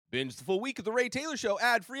Binge the full week of The Ray Taylor Show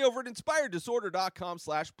ad-free over at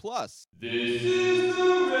inspireddisorder.com/plus. This is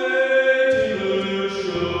The Ray Taylor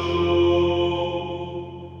Show.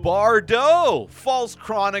 Bardo, False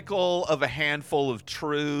Chronicle of a Handful of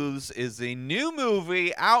Truths, is a new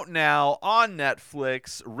movie out now on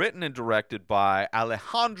Netflix, written and directed by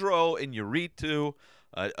Alejandro Iñárritu,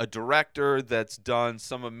 a director that's done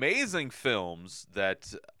some amazing films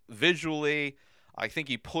that visually, I think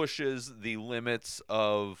he pushes the limits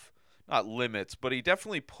of, not limits, but he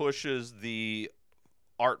definitely pushes the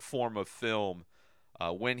art form of film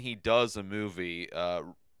when he does a movie.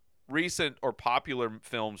 Recent or popular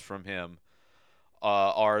films from him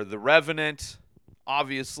are The Revenant,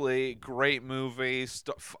 obviously, great movie.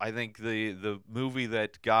 I think the movie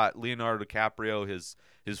that got Leonardo DiCaprio his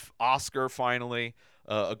Oscar finally.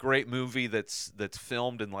 A great movie that's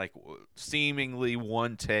filmed in like seemingly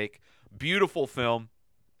one take. Beautiful film.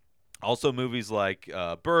 Also movies like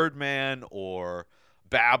Birdman or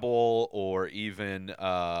Babel or even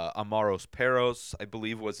Amaros Perros, I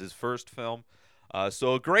believe was his first film.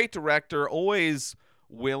 So a great director, always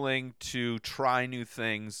willing to try new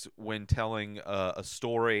things when telling a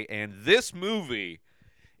story. And this movie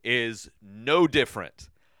is no different.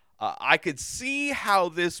 I could see how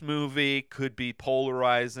this movie could be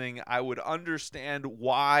polarizing. I would understand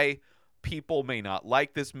why people may not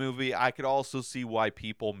like this movie. I could also see why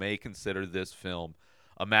people may consider this film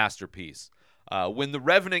a masterpiece. When The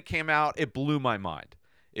Revenant came out, it blew my mind.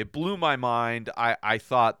 It blew my mind. I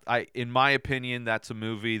thought, in my opinion, that's a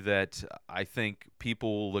movie that I think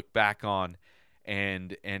people will look back on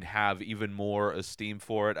and have even more esteem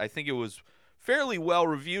for it. I think it was fairly well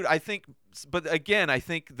reviewed. But again, I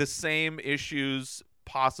think the same issues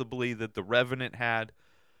possibly that The Revenant had,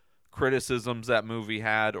 criticisms that movie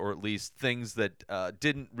had, or at least things that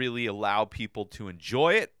didn't really allow people to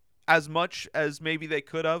enjoy it as much as maybe they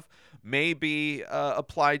could have, maybe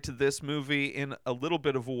applied to this movie in a little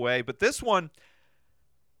bit of a way. But this one,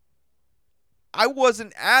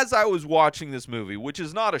 as I was watching this movie, which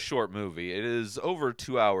is not a short movie, it is over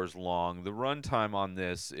 2 hours long. The runtime on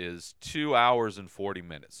this is 2 hours and 40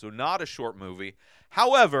 minutes, so not a short movie.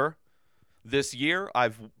 However, this year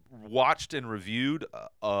I've watched and reviewed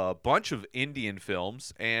a bunch of Indian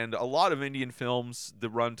films, and a lot of Indian films, the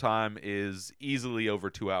runtime is easily over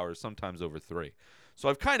 2 hours, sometimes over 3. So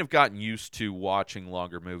I've kind of gotten used to watching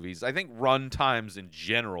longer movies. I think runtimes in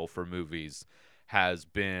general for movies has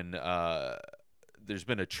been there's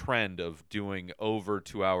been a trend of doing over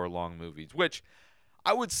 2 hour long movies, which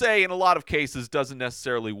I would say in a lot of cases doesn't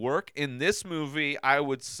necessarily work. In this movie, I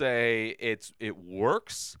would say it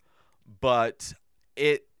works, but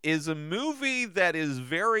it is a movie that was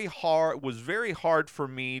very hard for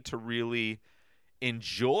me to really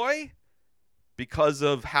enjoy because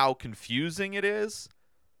of how confusing it is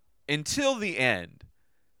until the end.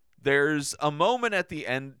 There's a moment at the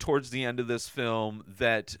end, towards the end of this film,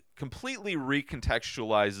 that completely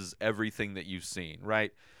recontextualizes everything that you've seen,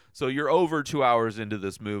 right? So you're over 2 hours into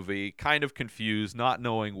this movie, kind of confused, not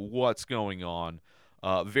knowing what's going on.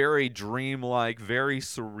 Very dreamlike, very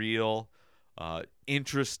surreal,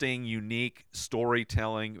 interesting, unique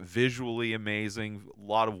storytelling, visually amazing, a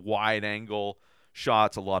lot of wide-angle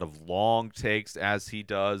shots, a lot of long takes, as he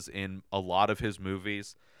does in a lot of his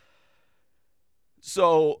movies.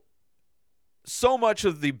 So much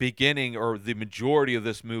of the beginning, or the majority of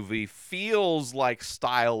this movie, feels like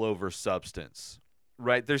style over substance,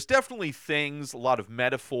 right? There's definitely things, a lot of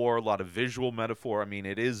metaphor, a lot of visual metaphor. I mean,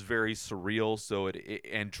 it is very surreal,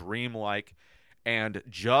 and dreamlike, and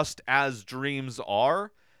just as dreams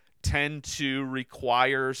tend to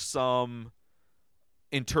require some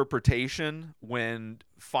interpretation when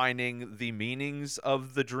finding the meanings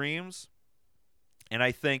of the dreams. And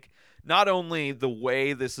I think not only the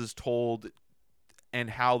way this is told and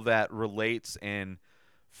how that relates and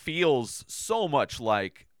feels so much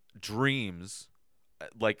like dreams,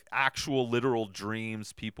 like actual literal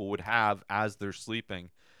dreams people would have as they're sleeping,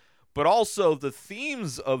 but also the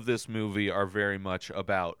themes of this movie are very much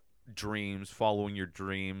about dreams, following your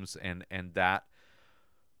dreams and that,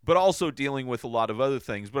 but also dealing with a lot of other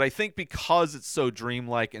things. But I think because it's so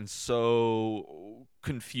dreamlike and so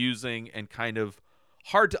confusing and kind of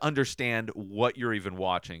hard to understand what you're even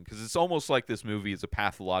watching, because it's almost like this movie is a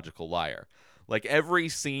pathological liar. Like, every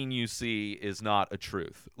scene you see is not a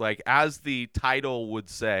truth. Like, as the title would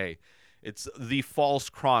say, it's the false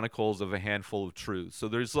chronicles of a handful of truths. So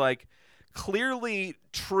there's like clearly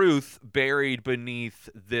truth buried beneath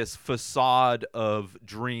this facade of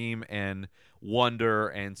dream and wonder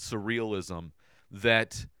and surrealism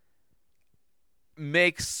that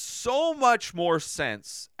makes so much more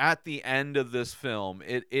sense at the end of this film.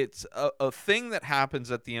 It's a thing that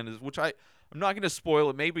happens at the end, which I'm not going to spoil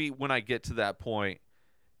it. Maybe when I get to that point,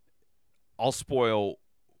 I'll spoil.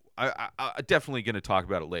 I definitely going to talk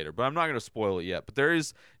about it later, but I'm not going to spoil it yet. But there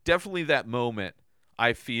is definitely that moment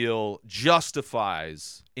I feel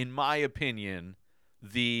justifies, in my opinion,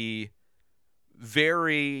 the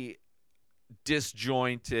very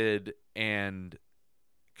disjointed and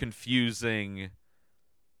confusing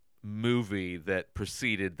movie that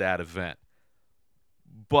preceded that event,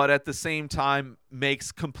 but at the same time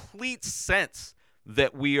makes complete sense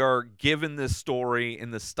that we are given this story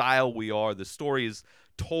in the style we are. The story is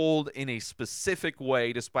told in a specific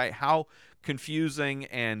way, despite how confusing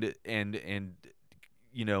and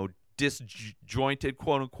disjointed,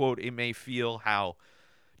 quote unquote, it may feel. How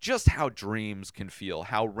dreams can feel,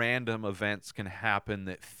 how random events can happen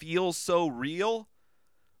that feel so real,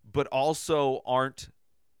 but also aren't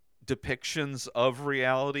depictions of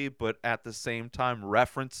reality, but at the same time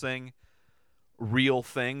referencing real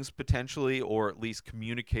things potentially, or at least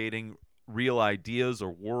communicating real ideas or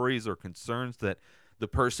worries or concerns that the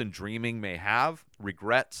person dreaming may have,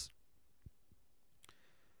 regrets.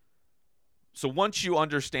 So once you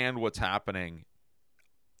understand what's happening,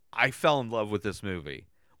 I fell in love with this movie,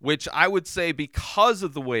 which I would say, because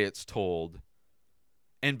of the way it's told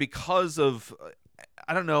and because of,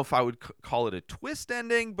 I don't know if I would call it a twist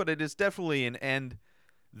ending, but it is definitely an end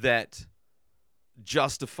that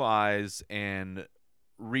justifies and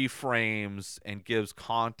reframes and gives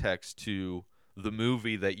context to the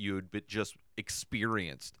movie that you had just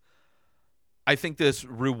experienced. I think this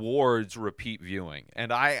rewards repeat viewing.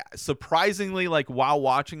 And I surprisingly, like, while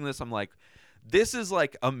watching this, I'm like, this is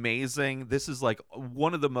like amazing. This is like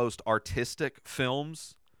one of the most artistic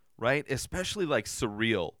films, right? Especially like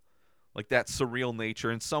surreal, like that surreal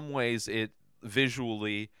nature. In some ways,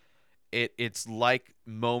 it's like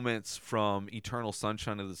moments from Eternal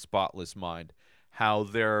Sunshine of the Spotless Mind, how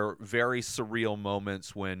they're very surreal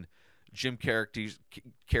moments when Jim Carrey's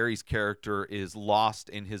character is lost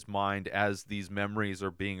in his mind as these memories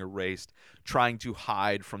are being erased, trying to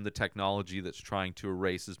hide from the technology that's trying to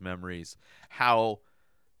erase his memories. How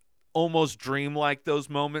almost dreamlike those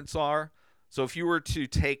moments are. So if you were to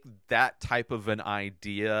take that type of an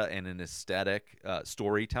idea and an aesthetic,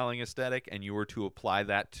 storytelling aesthetic, and you were to apply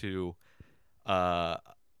that to a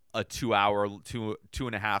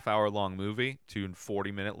 2.5 hour long movie, 2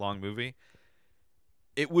 40-minute long movie,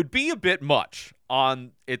 it would be a bit much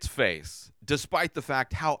on its face, despite the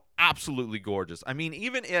fact how absolutely gorgeous. I mean,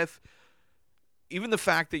 even the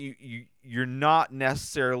fact that you're not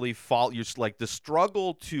necessarily you're just like, the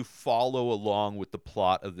struggle to follow along with the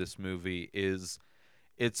plot of this movie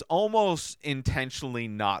it's almost intentionally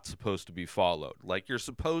not supposed to be followed. Like, you're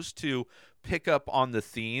supposed to pick up on the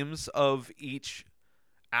themes of each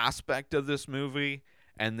aspect of this movie,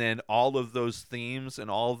 and then all of those themes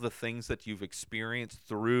and all of the things that you've experienced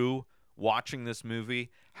through watching this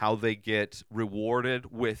movie, how they get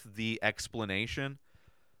rewarded with the explanation.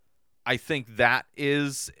 I think that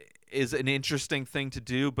is an interesting thing to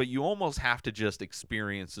do, but you almost have to just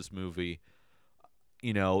experience this movie.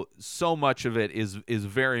 So much of it is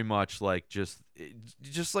very much like just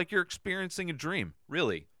like you're experiencing a dream,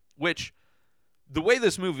 really. Which, the way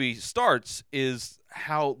this movie starts is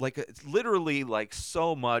how, like, it's literally like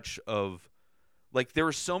so much of, like, there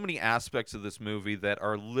are so many aspects of this movie that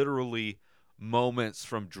are literally moments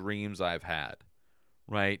from dreams I've had,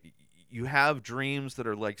 right? You have dreams that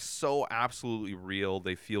are like so absolutely real,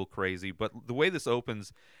 they feel crazy. But the way this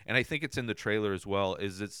opens, and I think it's in the trailer as well,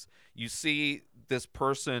 is you see this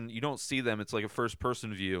person, you don't see them, it's like a first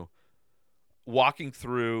person view, walking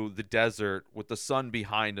through the desert with the sun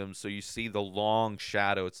behind him, so you see the long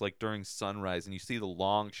shadow. It's like during sunrise, and you see the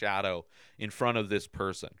long shadow in front of this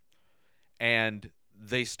person. And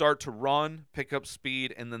they start to run, pick up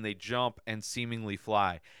speed, and then they jump and seemingly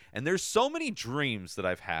fly. And there's so many dreams that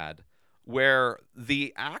I've had where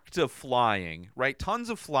the act of flying, right?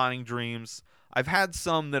 Tons of flying dreams. I've had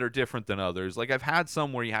some that are different than others. Like, I've had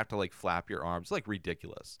some where you have to, like, flap your arms, like,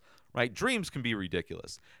 ridiculous. Right? Dreams can be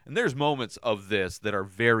ridiculous. And there's moments of this that are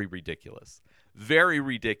very ridiculous. Very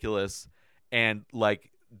ridiculous. And, like,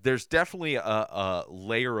 there's definitely a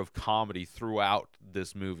layer of comedy throughout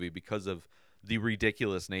this movie because of the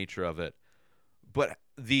ridiculous nature of it. But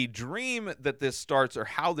the dream that this starts, or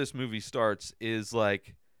how this movie starts, is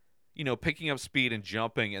like, picking up speed and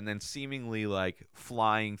jumping, and then seemingly like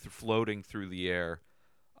floating through the air.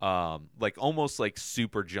 Like almost like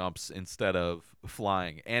super jumps instead of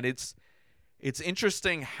flying. And it's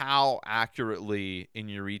interesting how accurately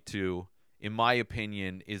Iñárritu in my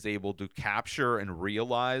opinion, is able to capture and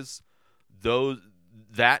realize those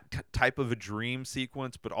that type of a dream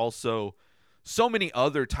sequence, but also so many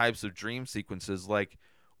other types of dream sequences, like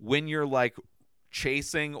when you're like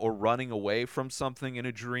chasing or running away from something in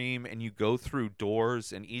a dream and you go through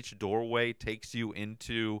doors and each doorway takes you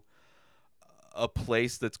into a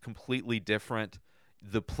place that's completely different.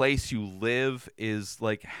 The place you live is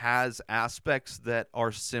like has aspects that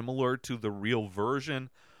are similar to the real version,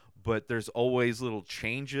 but there's always little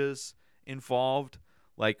changes involved.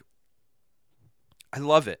 Like, I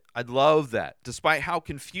love it. I love that. Despite how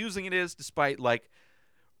confusing it is, despite like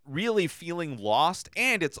really feeling lost,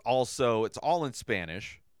 and it's all in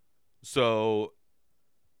Spanish. So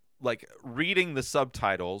like reading the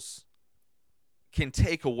subtitles can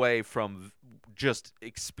take away from just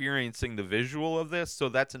experiencing the visual of this. So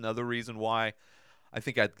that's another reason why I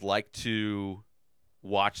think I'd like to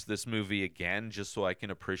watch this movie again, just so I can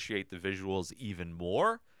appreciate the visuals even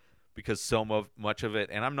more, because much of it,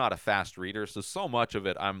 and I'm not a fast reader, so much of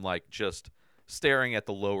it I'm like just staring at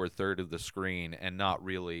the lower third of the screen and not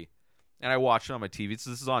really. And I watch it on my TV. So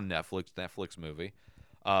this is on Netflix movie.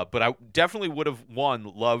 But I definitely would have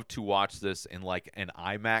loved to watch this in like an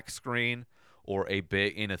IMAX screen or a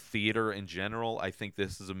bit in a theater in general. I think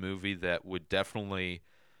this is a movie that would definitely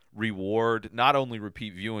reward not only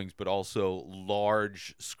repeat viewings but also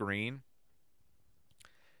large screen.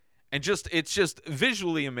 And it's just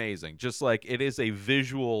visually amazing. Just like it is a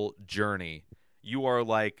visual journey. You are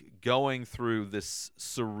like going through this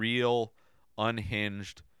surreal,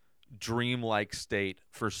 unhinged, dreamlike state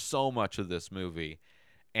for so much of this movie.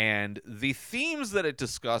 And the themes that it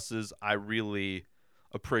discusses, I really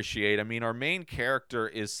appreciate. I mean, our main character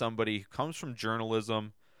is somebody who comes from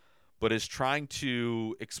journalism, but is trying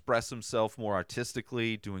to express himself more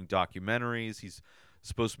artistically, doing documentaries. He's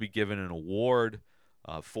supposed to be given an award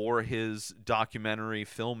for his documentary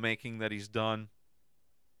filmmaking that he's done.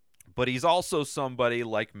 But he's also somebody,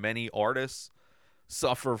 like many artists,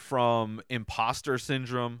 suffer from imposter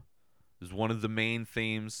syndrome is one of the main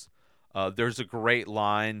themes. There's a great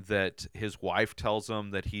line that his wife tells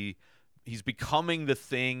him that he's becoming the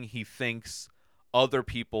thing he thinks other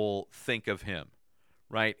people think of him,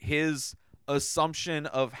 right? His assumption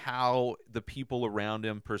of how the people around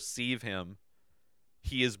him perceive him,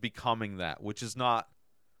 he is becoming that, which is not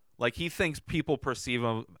like he thinks people perceive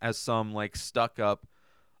him as some like stuck up,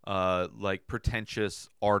 like pretentious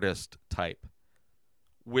artist type,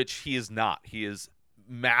 which he is not. He is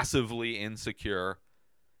massively insecure,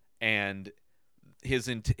 and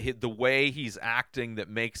the way he's acting that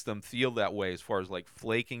makes them feel that way, as far as like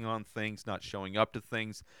flaking on things, not showing up to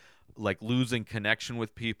things, like losing connection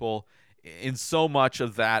with people, and so much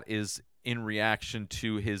of that is in reaction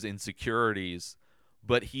to his insecurities,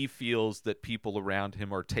 but he feels that people around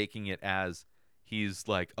him are taking it as he's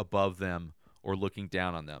like above them or looking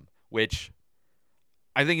down on them, which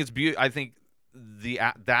I think it's I think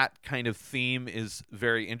that kind of theme is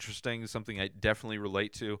very interesting, something I definitely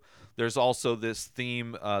relate to. There's also this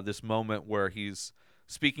theme, this moment where he's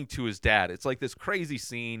speaking to his dad. It's like this crazy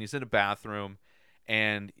scene. He's in a bathroom,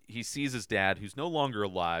 and he sees his dad, who's no longer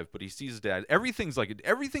alive, but he sees his dad. Everything's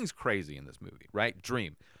crazy in this movie, right?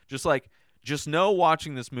 Dream. Just know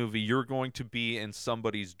watching this movie, you're going to be in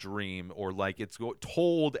somebody's dream, or like it's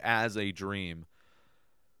told as a dream,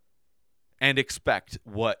 and expect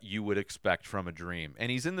what you would expect from a dream. And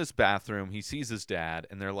he's in this bathroom, he sees his dad,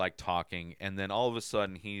 and they're like talking, and then all of a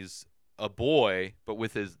sudden he's a boy, but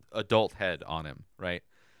with his adult head on him, right?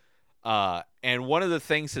 And one of the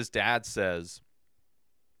things his dad says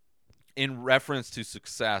in reference to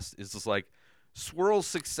success is just like, swirl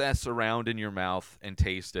success around in your mouth and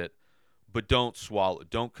taste it, but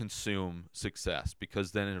don't consume success,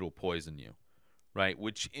 because then it'll poison you. Right,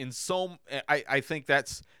 which I think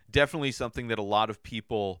that's definitely something that a lot of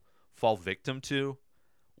people fall victim to,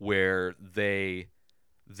 where they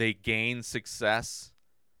gain success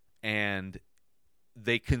and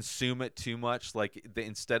they consume it too much. Like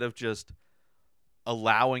instead of just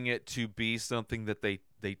allowing it to be something that they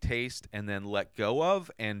taste and then let go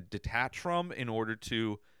of and detach from, in order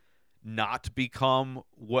to not become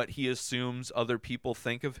what he assumes other people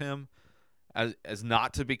think of him. As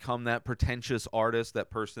not to become that pretentious artist,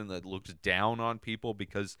 that person that looks down on people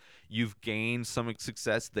because you've gained some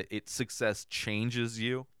success, that success changes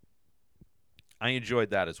you. I enjoyed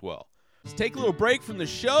that as well. Let's take a little break from the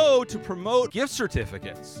show to promote gift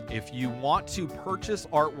certificates. If you want to purchase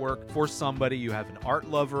artwork for somebody, you have an art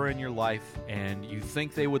lover in your life, and you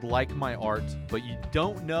think they would like my art, but you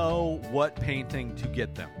don't know what painting to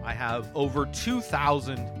get them. I have over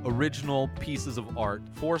 2,000 original pieces of art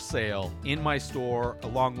for sale in my store,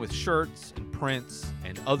 along with shirts and prints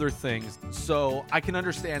and other things. So I can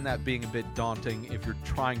understand that being a bit daunting if you're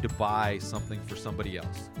trying to buy something for somebody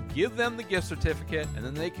else. Give them the gift certificate, and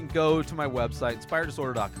then they can go to my website,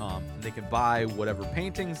 inspireddisorder.com, and they can buy whatever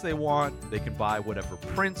paintings they want. They can buy whatever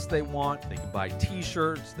prints they want. They can buy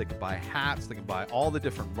t-shirts. They can buy hats. They can buy all the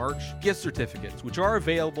different merch gift certificates, which are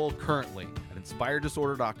available currently at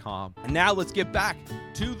inspireddisorder.com. And now let's get back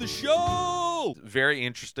to the show. Very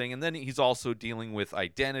interesting. And then he's also dealing with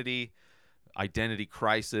identity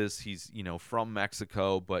crisis. He's, from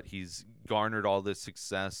Mexico, but he's garnered all this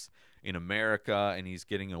success in America, and he's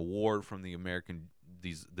getting an award from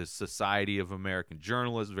the Society of American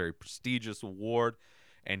Journalists, very prestigious award.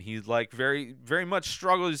 And he's like very, very much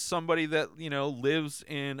struggles. He's somebody that, lives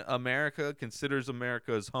in America, considers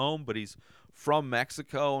America his home, but he's from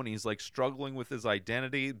Mexico, and he's like struggling with his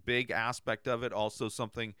identity. Big aspect of it. Also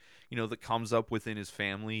something, that comes up within his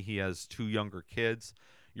family. He has 2 younger kids.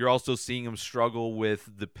 You're also seeing him struggle with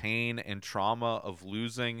the pain and trauma of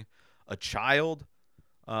losing a child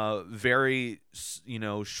very,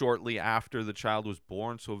 shortly after the child was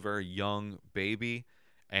born, so a very young baby.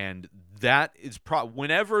 And that is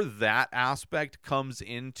whenever that aspect comes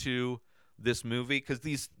into this movie, because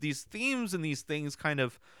these themes and these things kind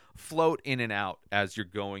of float in and out as you're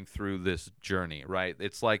going through this journey, right?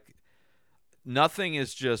 It's like nothing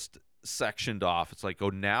is just sectioned off. It's like,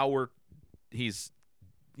 now he's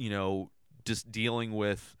just dealing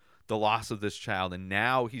with the loss of this child, and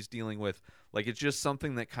now he's dealing with, it's just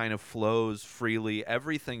something that kind of flows freely.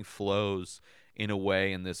 Everything flows in a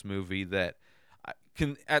way in this movie that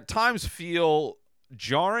can at times feel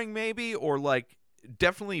jarring, maybe, or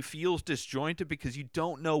definitely feels disjointed, because you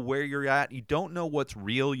don't know where you're at. You don't know what's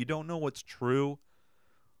real. You don't know what's true.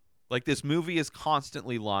 This movie is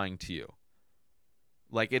constantly lying to you.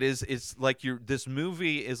 This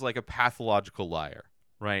movie is like a pathological liar,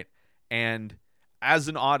 right? And as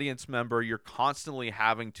an audience member, you're constantly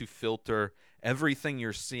having to filter everything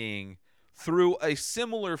you're seeing through a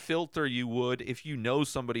similar filter you would if you know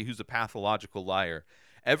somebody who's a pathological liar.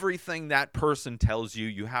 Everything that person tells you,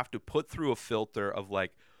 you have to put through a filter of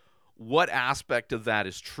what aspect of that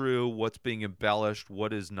is true, what's being embellished,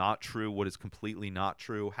 what is not true, what is completely not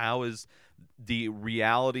true, how is the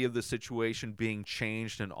reality of the situation being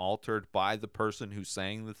changed and altered by the person who's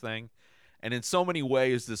saying the thing. And in so many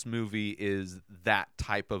ways, this movie is that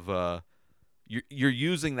type of you're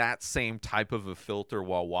using that same type of a filter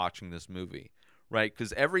while watching this movie, right?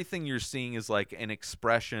 Because everything you're seeing is like an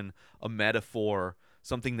expression, a metaphor,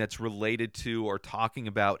 something that's related to or talking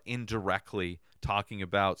about indirectly, talking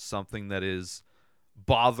about something that is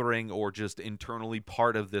bothering or just internally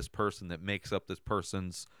part of this person that makes up this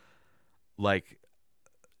person's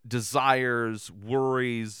desires,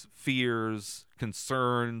 worries, fears,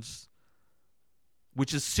 concerns.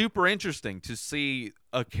 Which is super interesting to see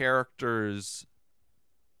a character's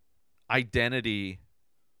identity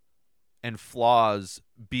and flaws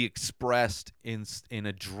be expressed in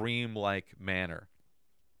a dream-like manner.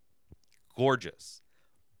 Gorgeous.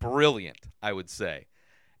 Brilliant, I would say.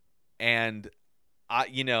 And,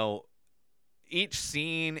 each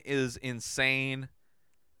scene is insane.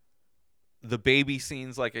 The baby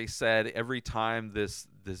scenes, like I said, every time this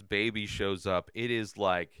baby shows up, it is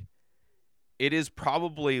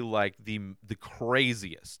probably the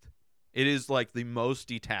craziest. It is the most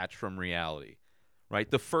detached from reality, right?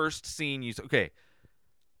 The first scene okay.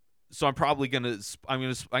 So I'm going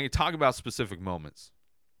to talk about specific moments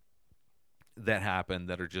that happen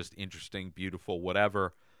that are just interesting, beautiful,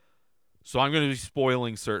 whatever. So I'm going to be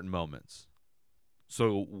spoiling certain moments.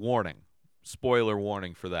 So spoiler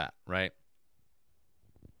warning for that, right?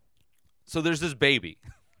 So there's this baby,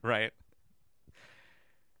 right?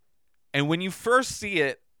 And when you first see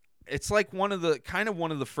it, it's one of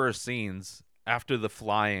the first scenes after the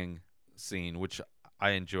flying scene, which I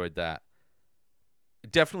enjoyed that.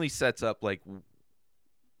 It definitely sets up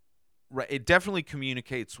it definitely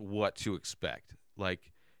communicates what to expect.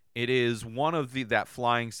 It is one of that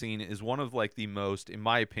flying scene is one of the most, in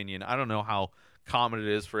my opinion, I don't know how common it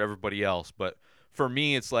is for everybody else, but for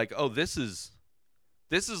me it's this is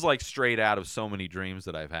straight out of so many dreams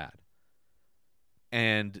that I've had.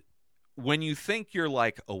 And when you think you're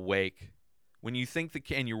awake, when you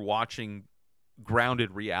think and you're watching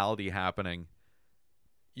grounded reality happening,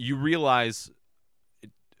 you realize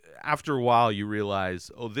after a while you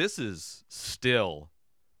realize, oh, this is still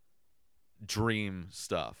dream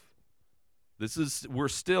stuff. We're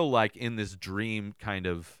still like in this dream kind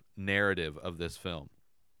of narrative of this film.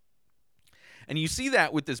 And you see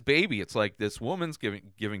that with this baby. It's like this woman's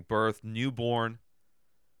giving birth, newborn,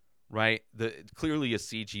 right? Clearly a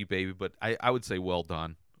CG baby, but I would say well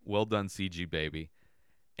done. Well done CG baby.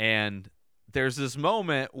 And there's this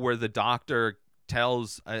moment where the doctor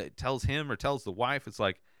tells him or tells the wife, it's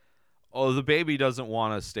like, oh, the baby doesn't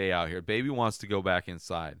want to stay out here. Baby wants to go back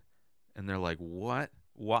inside. And they're like, what?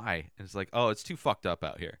 Why? And it's like, oh, it's too fucked up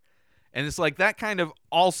out here. And it's like that kind of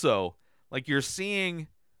also, like you're seeing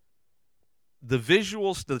the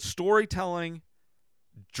visuals, the storytelling,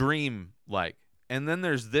 dream like. And then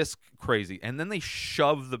there's this crazy. And then they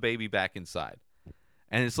shove the baby back inside.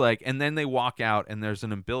 And it's like, and then they walk out and there's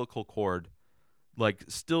an umbilical cord, like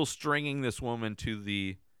still stringing this woman to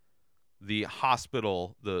the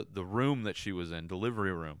hospital, the room that she was in,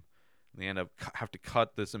 delivery room. And they end up have to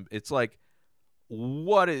cut this. It's like,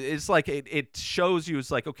 it's like, it shows you,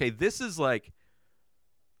 it's like, okay, this is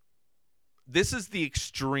the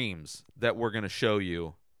extremes that we're going to show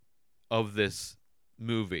you of this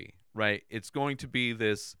movie, right? It's going to be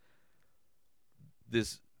this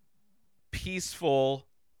peaceful,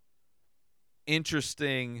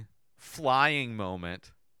 interesting flying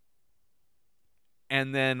moment.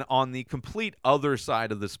 And then on the complete other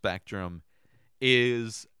side of the spectrum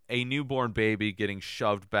is a newborn baby getting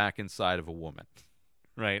shoved back inside of a woman,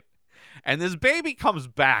 right? And this baby comes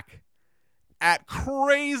back at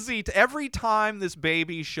crazy every time this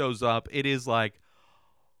baby shows up. It is like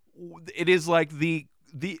the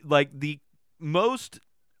most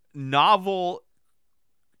novel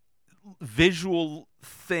visual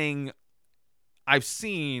thing I've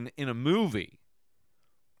seen in a movie.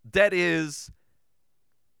 That is,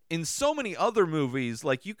 in so many other movies,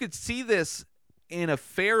 like you could see this in a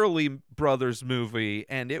Farrelly Brothers movie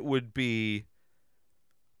and it would be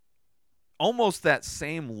almost that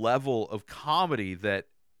same level of comedy that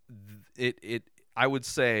it I would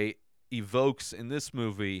say evokes in this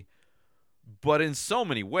movie. But in so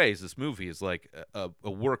many ways, this movie is like a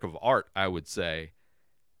work of art, I would say,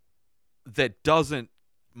 that doesn't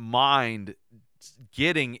mind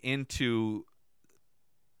getting into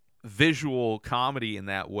visual comedy in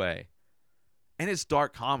that way. And it's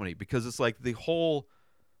dark comedy because it's like the whole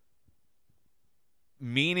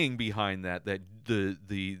meaning behind that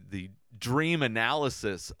the dream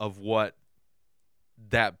analysis of what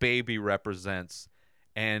that baby represents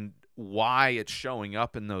and why it's showing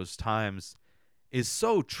up in those times is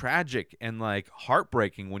so tragic and like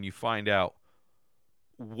heartbreaking when you find out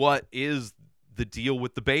what is the deal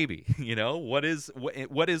with the baby. You know, what is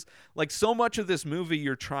like so much of this movie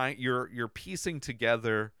you're piecing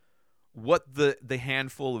together what the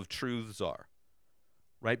handful of truths are,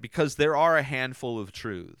 right? Because there are a handful of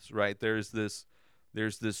truths, right? There's this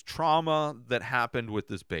trauma that happened with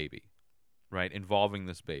this baby, right? Involving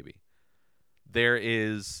this baby. There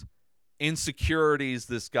is insecurities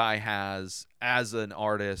this guy has as an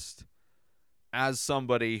artist, as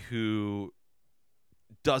somebody who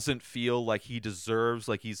doesn't feel like he deserves,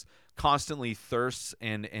 like he's constantly thirsts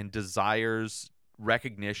and desires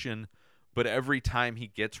recognition, but every time he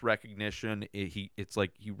gets recognition, it's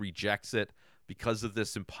like he rejects it because of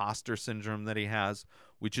this imposter syndrome that he has,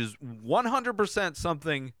 which is 100%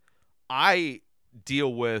 something I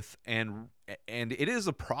deal with, and it is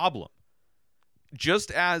a problem.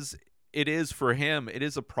 Just as it is for him, it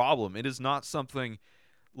is a problem. It is not something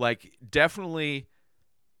like definitely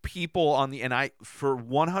people on the, and I for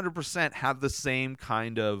 100% have the same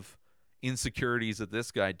kind of insecurities that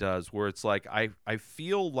this guy does, where it's like I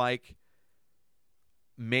feel like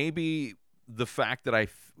maybe the fact that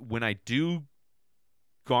when I do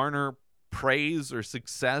garner praise or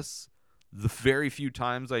success, the very few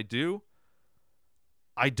times I do,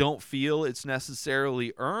 I don't feel it's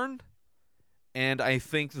necessarily earned. And I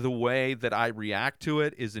think the way that I react to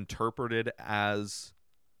it is interpreted as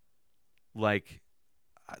like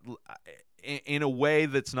in a way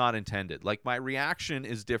that's not intended. Like my reaction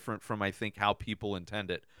is different from I think how people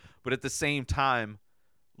intend it. But at the same time,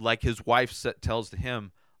 like his wife tells to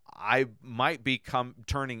him, I might be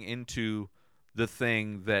turning into the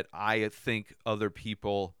thing that I think other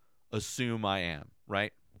people assume I am,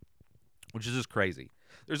 right? Which is just crazy.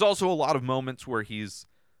 There's also a lot of moments where he's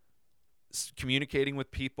communicating with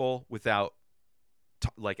people without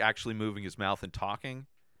like actually moving his mouth and talking,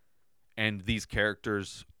 and these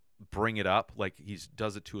characters bring it up. Like he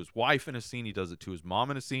does it to his wife in a scene, he does it to his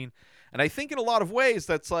mom in a scene, and I think in a lot of ways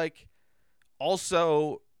that's like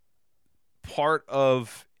also part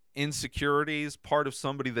of insecurities, part of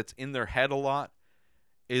somebody that's in their head a lot,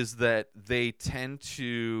 is that they tend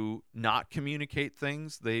to not communicate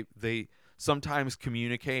things. They sometimes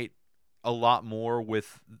communicate a lot more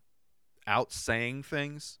without saying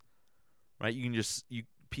things, right? You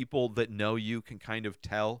people that know you can kind of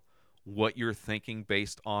tell what you're thinking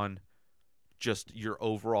based on just your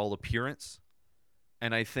overall appearance.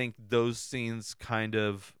 And I think those scenes kind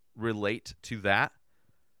of relate to that,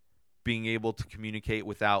 being able to communicate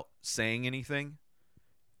without saying anything.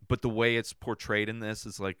 But the way it's portrayed in this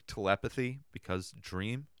is like telepathy because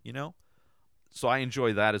dream, you know? So I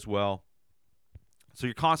enjoy that as well. So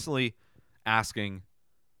you're constantly asking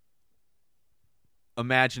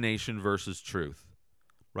imagination versus truth,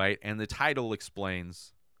 right? And the title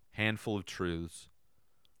explains handful of truths,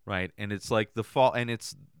 right? And it's like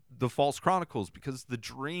it's the false chronicles because the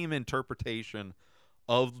dream interpretation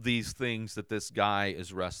of these things that this guy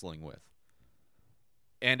is wrestling with.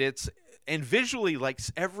 And visually, like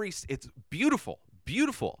it's beautiful,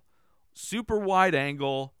 super wide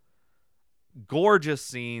angle, gorgeous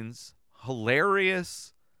scenes,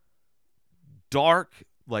 hilarious, dark,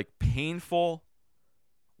 like painful,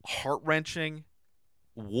 heart-wrenching,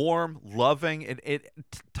 warm, loving. It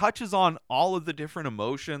touches on all of the different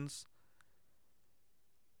emotions.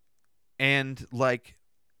 And like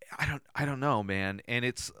I don't know, man. And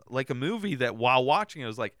it's like a movie that while watching it, I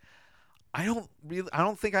was like, I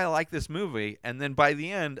don't think I like this movie. And then by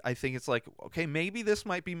the end, I think it's like, okay, maybe this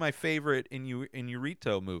might be my favorite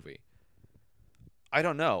Inuyurito movie. I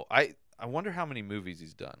don't know. I wonder how many movies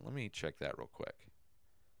he's done. Let me check that real quick.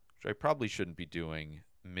 Which I probably shouldn't be doing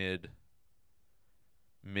mid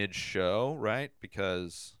show, right?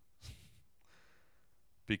 Because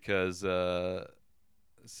let's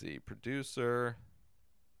see, producer,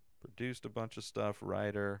 produced a bunch of stuff,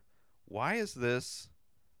 writer. Why is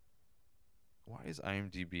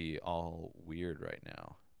IMDb all weird right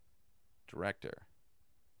now? Director.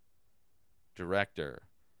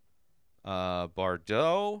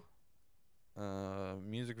 Bardo.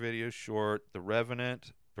 Music video short. The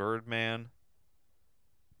Revenant. Birdman.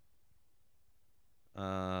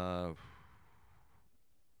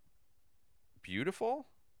 Beautiful?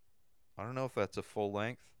 I don't know if that's a full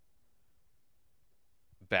length.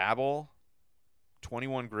 Babel.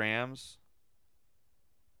 21 grams.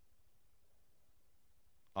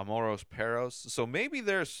 Amoros Perros. So maybe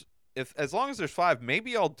as long as there's 5,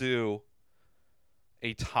 maybe I'll do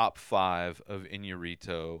a top 5 of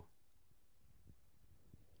Inuyurito,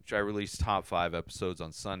 which I release top 5 episodes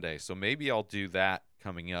on Sunday. So maybe I'll do that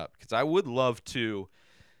coming up because I would love to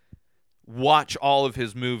watch all of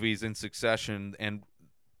his movies in succession. And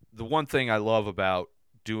the one thing I love about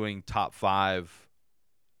doing top 5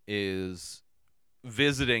 is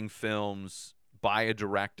visiting films by a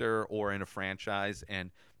director or in a franchise, and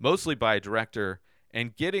mostly by a director,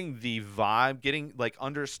 and getting the vibe,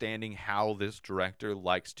 understanding how this director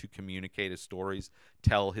likes to communicate his stories,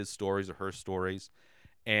 tell his stories or her stories.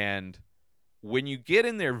 And when you get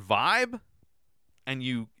in their vibe and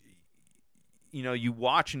you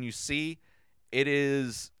watch and you see, it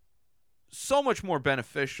is so much more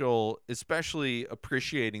beneficial, especially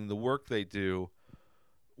appreciating the work they do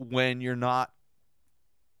when you're not,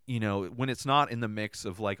 when it's not in the mix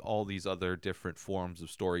of like all these other different forms of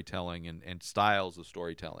storytelling and styles of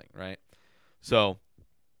storytelling, right? So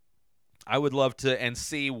I would love to and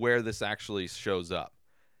see where this actually shows up.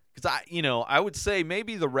 Because I would say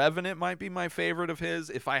maybe The Revenant might be my favorite of his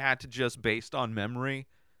if I had to just based on memory.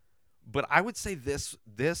 But I would say this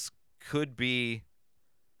could be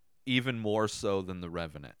even more so than The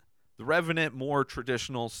Revenant. The Revenant, more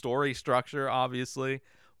traditional story structure, obviously.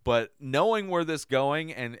 But knowing where this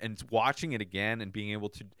going and watching it again and being able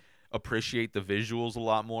to appreciate the visuals a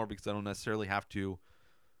lot more because I don't necessarily have to,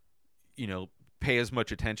 pay as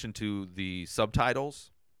much attention to the subtitles.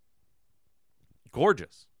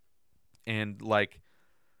 Gorgeous. And like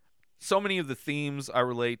so many of the themes I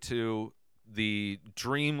relate to, the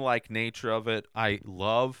dreamlike nature of it, I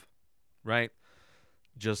love, right?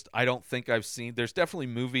 Just I don't think I've seen. There's definitely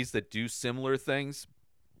movies that do similar things,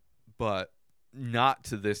 but not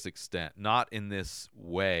to this extent, not in this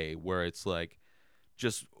way where it's like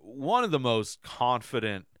just one of the most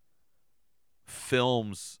confident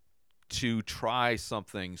films to try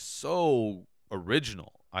something so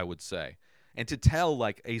original, I would say, and to tell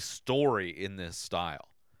like a story in this style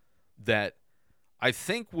that I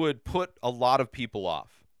think would put a lot of people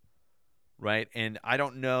off, right? And I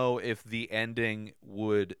don't know if the ending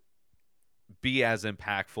would be as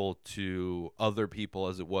impactful to other people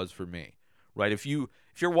as it was for me. Right? If you're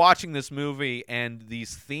watching this movie and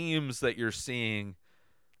these themes that you're seeing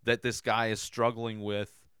that this guy is struggling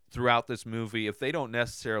with throughout this movie, if they don't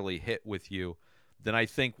necessarily hit with you, then I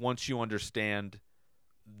think once you understand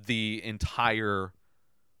the entire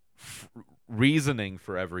reasoning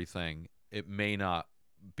for everything, it may not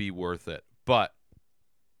be worth it. But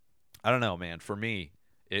I don't know, man. For me,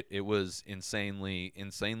 it was insanely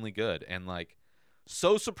good, and like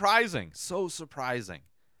so surprising.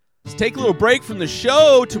 Let's take a little break from the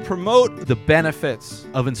show to promote the benefits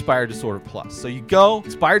of Inspired Disorder Plus. So you go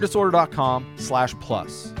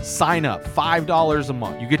inspireddisorder.com/plus. Sign up, $5 a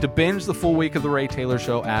month. You get to binge the full week of the Ray Taylor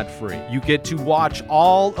Show ad-free. You get to watch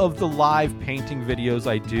all of the live painting videos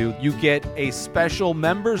I do. You get a special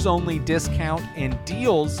members-only discount and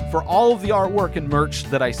deals for all of the artwork and merch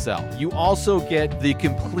that I sell. You also get the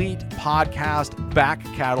complete podcast back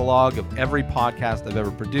catalog of every podcast I've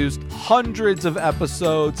ever produced, hundreds of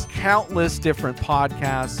episodes, countless different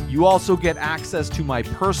podcasts. You also get access to my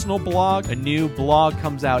personal blog. A new blog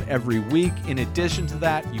comes out every week. In addition to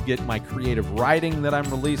that, you get my creative writing that I'm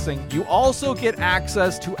releasing. You also get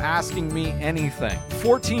access to Asking Me Anything.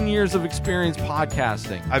 14 years of experience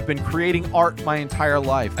podcasting. I've been creating art my entire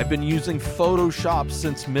life. I've been using Photoshop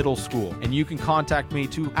since middle school, and you can contact me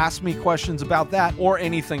to ask me questions about that or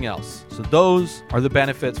anything else. So those are the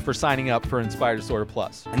benefits for signing up for Inspired Disorder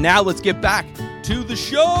Plus. And now let's get back to the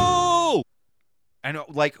show. And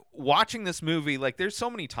like watching this movie, like there's so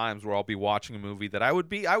many times where I'll be watching a movie that I would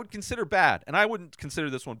consider bad, and I wouldn't consider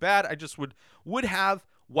this one bad. I just would have,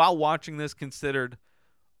 while watching this, considered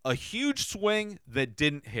a huge swing that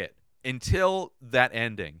didn't hit until that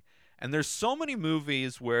ending. And there's so many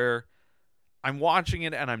movies where I'm watching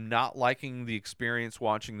it and I'm not liking the experience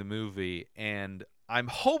watching the movie, and I'm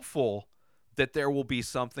hopeful that there will be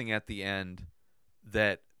something at the end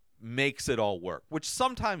that makes it all work, which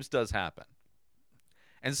sometimes does happen.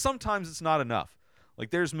 And sometimes it's not enough.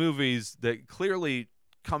 Like there's movies that clearly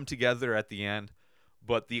come together at the end,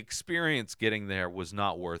 but the experience getting there was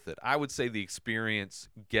not worth it. I would say the experience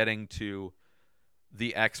getting to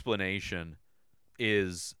the explanation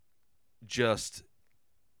is just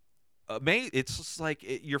amazing. It's just like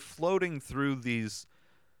you're floating through these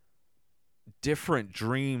different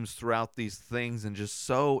dreams throughout these things, and just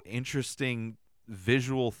so interesting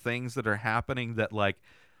visual things that are happening that, like,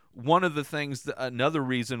 one of the things another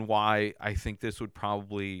reason why I think this would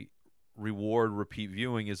probably reward repeat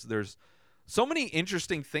viewing is there's so many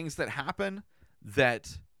interesting things that happen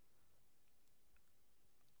that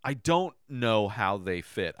I don't know how they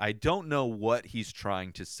fit. I don't know what he's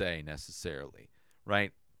trying to say necessarily,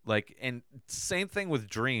 right? Like, and same thing with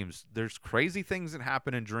dreams. There's crazy things that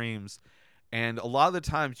happen in dreams, and a lot of the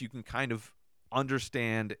times you can kind of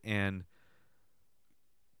understand and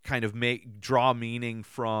kind of draw meaning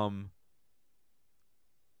from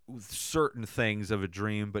certain things of a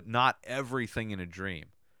dream, but not everything in a dream,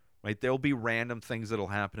 right? There'll be random things that'll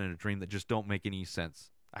happen in a dream that just don't make any sense.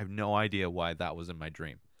 I have no idea why that was in my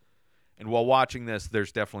dream. And while watching this,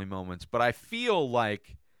 there's definitely moments, but I feel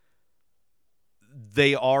like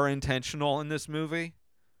they are intentional in this movie.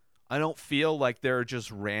 I don't feel like there are just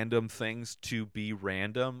random things to be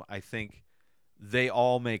random. I think they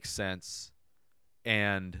all make sense.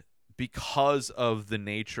 And because of the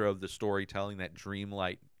nature of the storytelling, that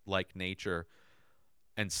dreamlike nature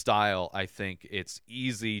and style, I think it's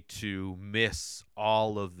easy to miss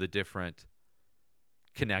all of the different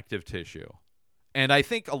connective tissue. And I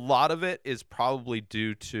think a lot of it is probably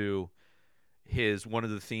due to one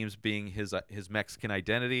of the themes being his Mexican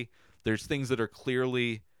identity. There's things that are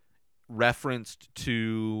clearly referenced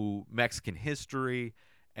to Mexican history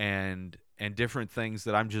and different things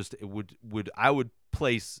that I would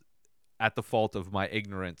place at the fault of my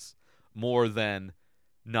ignorance more than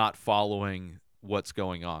not following what's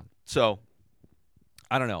going on. So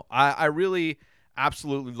I don't know. I really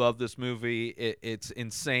absolutely love this movie. It's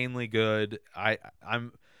insanely good.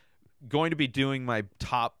 I'm going to be doing my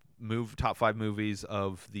top 5 movies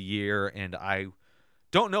of the year, and I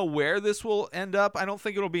don't know where this will end up. I don't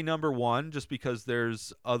think it'll be number 1, just because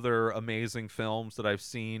there's other amazing films that I've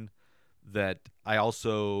seen that I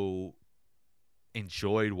also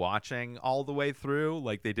enjoyed watching all the way through.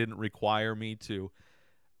 Like, they didn't require me to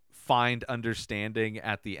find understanding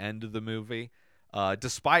at the end of the movie.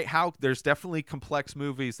 Despite how there's definitely complex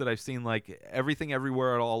movies that I've seen, like Everything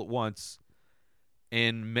Everywhere All at Once,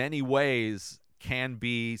 in many ways can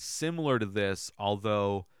be similar to this,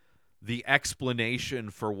 although the explanation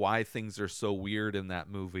for why things are so weird in that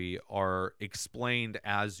movie are explained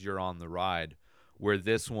as you're on the ride, where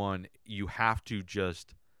this one you have to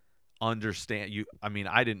just understand.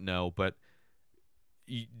 I didn't know, but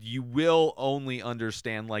you will only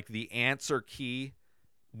understand, like, the answer key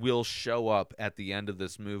will show up at the end of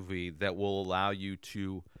this movie that will allow you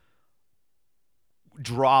to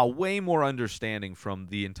draw way more understanding from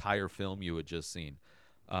the entire film you had just seen,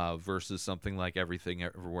 versus something like Everything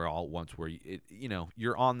Everywhere All at Once, where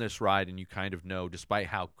you're on this ride and you kind of know, despite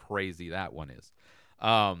how crazy that one is.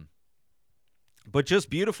 But just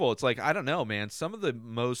beautiful. It's like, I don't know, man. Some of the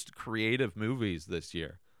most creative movies this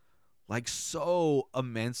year, like so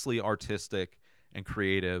immensely artistic and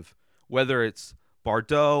creative, whether it's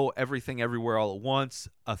Bardo, Everything Everywhere All at Once,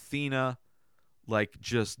 Athena, like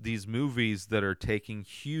just these movies that are taking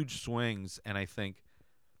huge swings and I think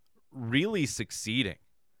really succeeding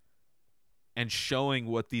and showing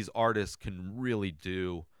what these artists can really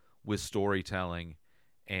do with storytelling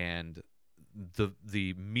and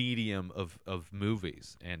the medium of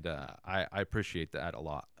movies. And I appreciate that a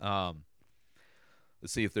lot.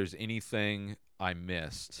 Let's see if there's anything I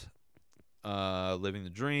missed. Living the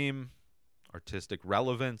Dream, artistic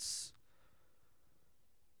relevance.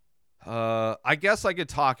 I guess I could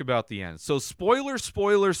talk about the end. So spoiler,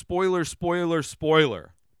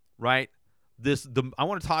 right? I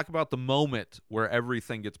want to talk about the moment where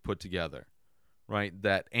everything gets put together, right?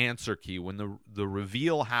 That answer key, when the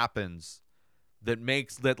reveal happens,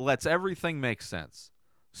 that lets everything make sense.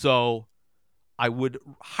 So I would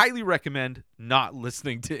highly recommend not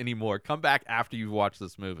listening to anymore. Come back after you've watched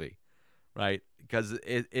this movie, right? Because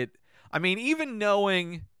I mean, even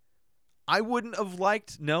knowing, I wouldn't have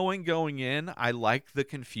liked knowing going in. I like the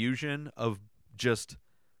confusion of just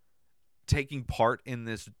taking part in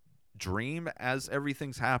this dream as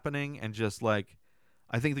everything's happening, and just like,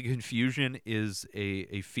 I think the confusion is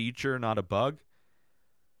a feature, not a bug.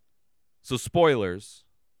 So spoilers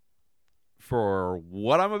for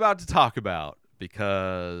what I'm about to talk about,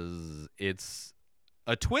 because it's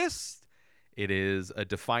a twist, it is a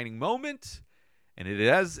defining moment, and it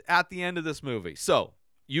is at the end of this movie. So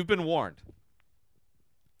you've been warned.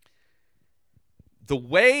 The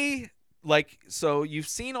way, so you've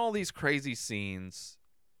seen all these crazy scenes,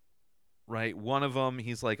 right? One of them,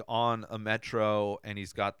 he's like on a metro and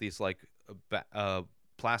he's got these like a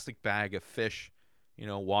plastic bag of fish,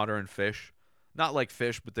 water and fish. Not like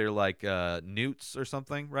fish, but they're like newts or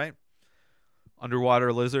something, right?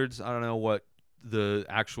 Underwater lizards. I don't know what the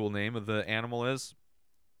actual name of the animal is.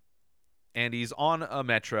 And he's on a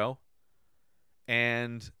metro,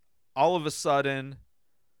 and all of a sudden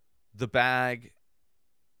the bag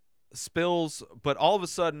spills, but all of a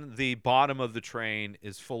sudden the bottom of the train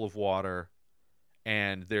is full of water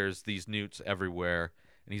and there's these newts everywhere,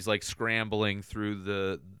 and he's like scrambling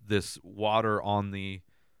through this water on the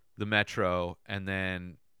metro, and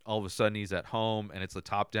then all of a sudden he's at home and it's a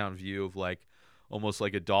top-down view of like almost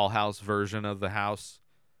like a dollhouse version of the house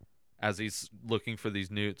as he's looking for these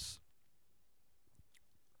newts.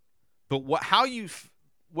 But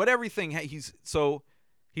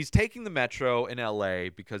he's taking the metro in LA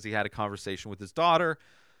because he had a conversation with his daughter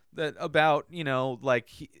that about, like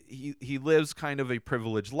he lives kind of a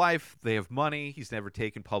privileged life. They have money. He's never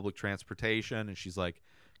taken public transportation, and she's like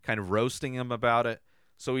kind of roasting him about it.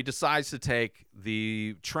 So he decides to take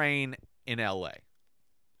the train in LA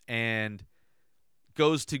and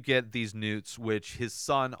goes to get these newts, which his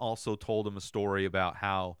son also told him a story about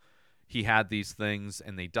how he had these things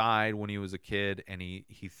and they died when he was a kid, and he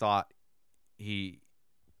thought he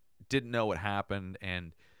didn't know what happened,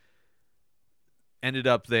 and ended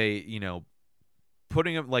up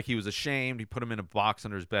putting him, like, he was ashamed. He put him in a box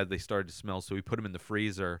under his bed. They started to smell, so he put him in the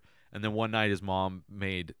freezer. And then one night his mom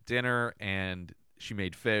made dinner and she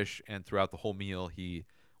made fish, and throughout the whole meal he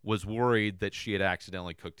was worried that she had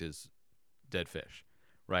accidentally cooked his dead fish,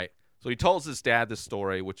 right? So he tells his dad this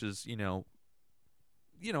story, which is,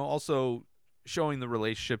 also showing the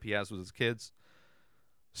relationship he has with his kids.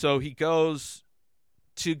 So he goes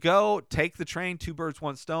to go take the train, two birds,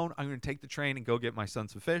 one stone. I'm going to take the train and go get my son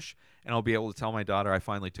some fish, and I'll be able to tell my daughter I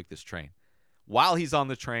finally took this train. While he's on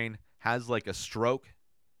the train, has like a stroke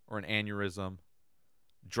or an aneurysm,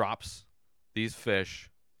 drops these fish,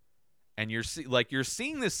 and you're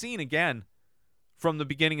seeing this scene again from the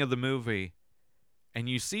beginning of the movie, and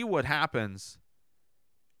you see what happens,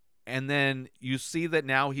 and then you see that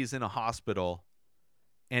now he's in a hospital,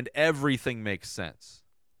 and everything makes sense.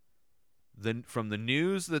 From the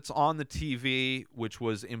news that's on the TV, which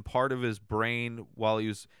was in part of his brain while he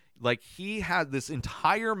was, like, he had this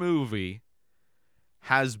entire movie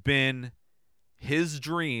has been his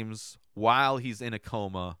dreams while he's in a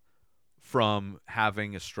coma from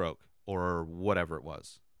having a stroke or whatever it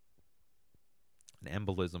was. An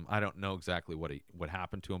embolism. I don't know exactly what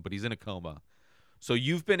happened to him, but he's in a coma. So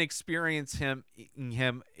you've been experiencing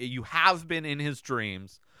him. You have been in his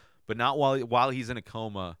dreams, but not while he's in a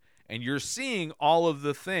coma. And you're seeing all of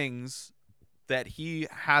the things that he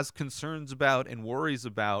has concerns about and worries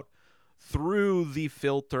about through the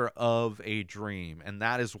filter of a dream. And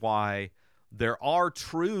that is why there are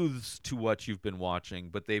truths to what you've been watching,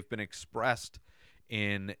 but they've been expressed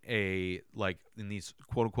in these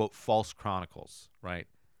quote unquote false chronicles, right?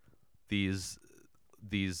 These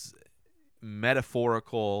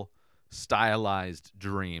metaphorical, stylized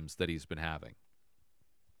dreams that he's been having,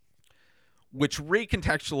 which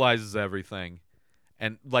recontextualizes everything.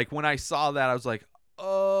 And like when I saw that, I was like,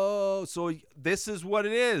 oh, so this is what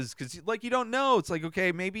it is. Because like you don't know. It's like,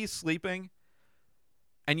 okay, maybe he's sleeping.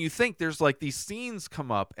 And you think there's like these scenes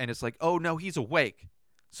come up and it's like, oh no, he's awake.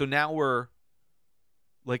 So now we're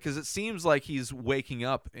like, because it seems like he's waking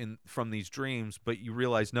up from these dreams, but you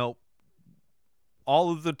realize, no,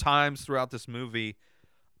 all of the times throughout this movie,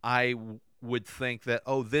 I would think that,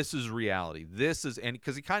 oh, this is reality. This is, and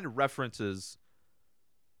because he kind of references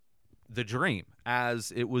the dream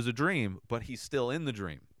as it was a dream, but he's still in the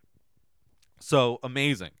dream. So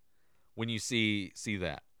amazing when you see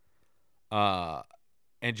that.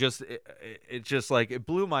 And just, it just like, it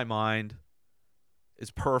blew my mind.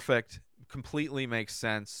 It's perfect. Completely makes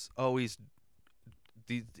sense. Oh, it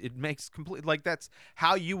makes complete, like that's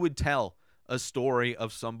how you would tell a story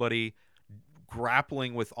of somebody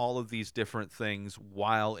grappling with all of these different things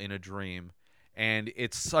while in a dream. And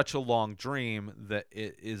it's such a long dream that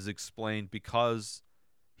it is explained because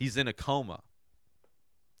he's in a coma.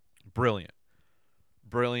 Brilliant.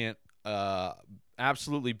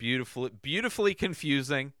 Absolutely beautifully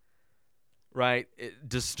confusing, right?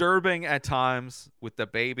 Disturbing at times with the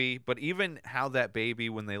baby, but even how that baby,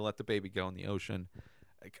 when they let the baby go in the ocean,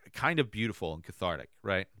 kind of beautiful and cathartic,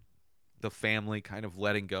 right? The family kind of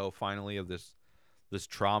letting go finally of this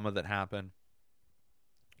trauma that happened,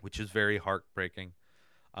 which is very heartbreaking.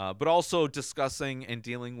 But also discussing and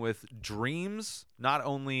dealing with dreams, not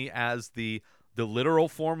only as the literal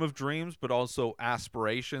form of dreams, but also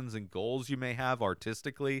aspirations and goals you may have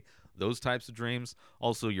artistically, those types of dreams,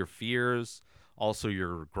 also your fears, also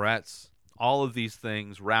your regrets, all of these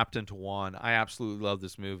things wrapped into one. I absolutely love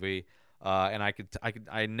this movie. And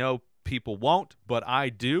I know people won't, but I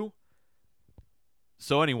do.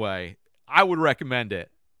 So anyway, I would recommend it.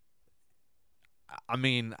 I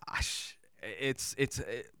mean, it's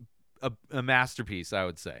a masterpiece, I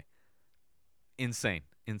would say. Insane.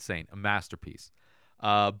 A masterpiece.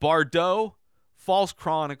 Bardo, False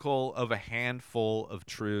Chronicle of a Handful of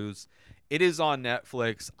Truths. It is on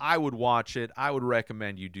Netflix. I would watch it. I would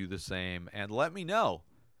recommend you do the same. And let me know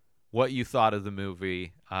what you thought of the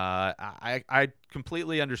movie. I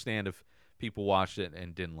completely understand if people watched it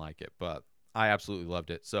and didn't like it, but I absolutely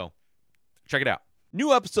loved it. So check it out.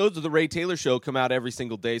 New episodes of The Ray Taylor Show come out every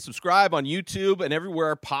single day. Subscribe on YouTube and everywhere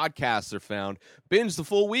our podcasts are found. Binge the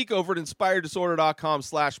full week over at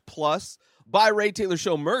InspiredDisorder.com/plus. Buy Ray Taylor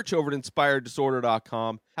Show merch over at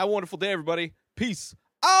InspiredDisorder.com. Have a wonderful day, everybody. Peace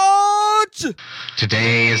out!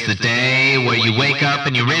 Today is the day where you wake up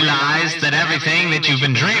and you realize that everything that you've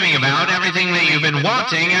been dreaming about, everything that you've been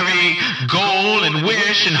wanting, every goal and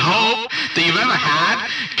wish and hope that you've ever had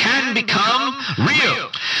can become real.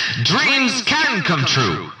 Dreams can come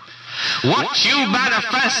true. What you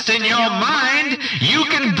manifest in your mind, you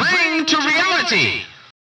can bring to reality.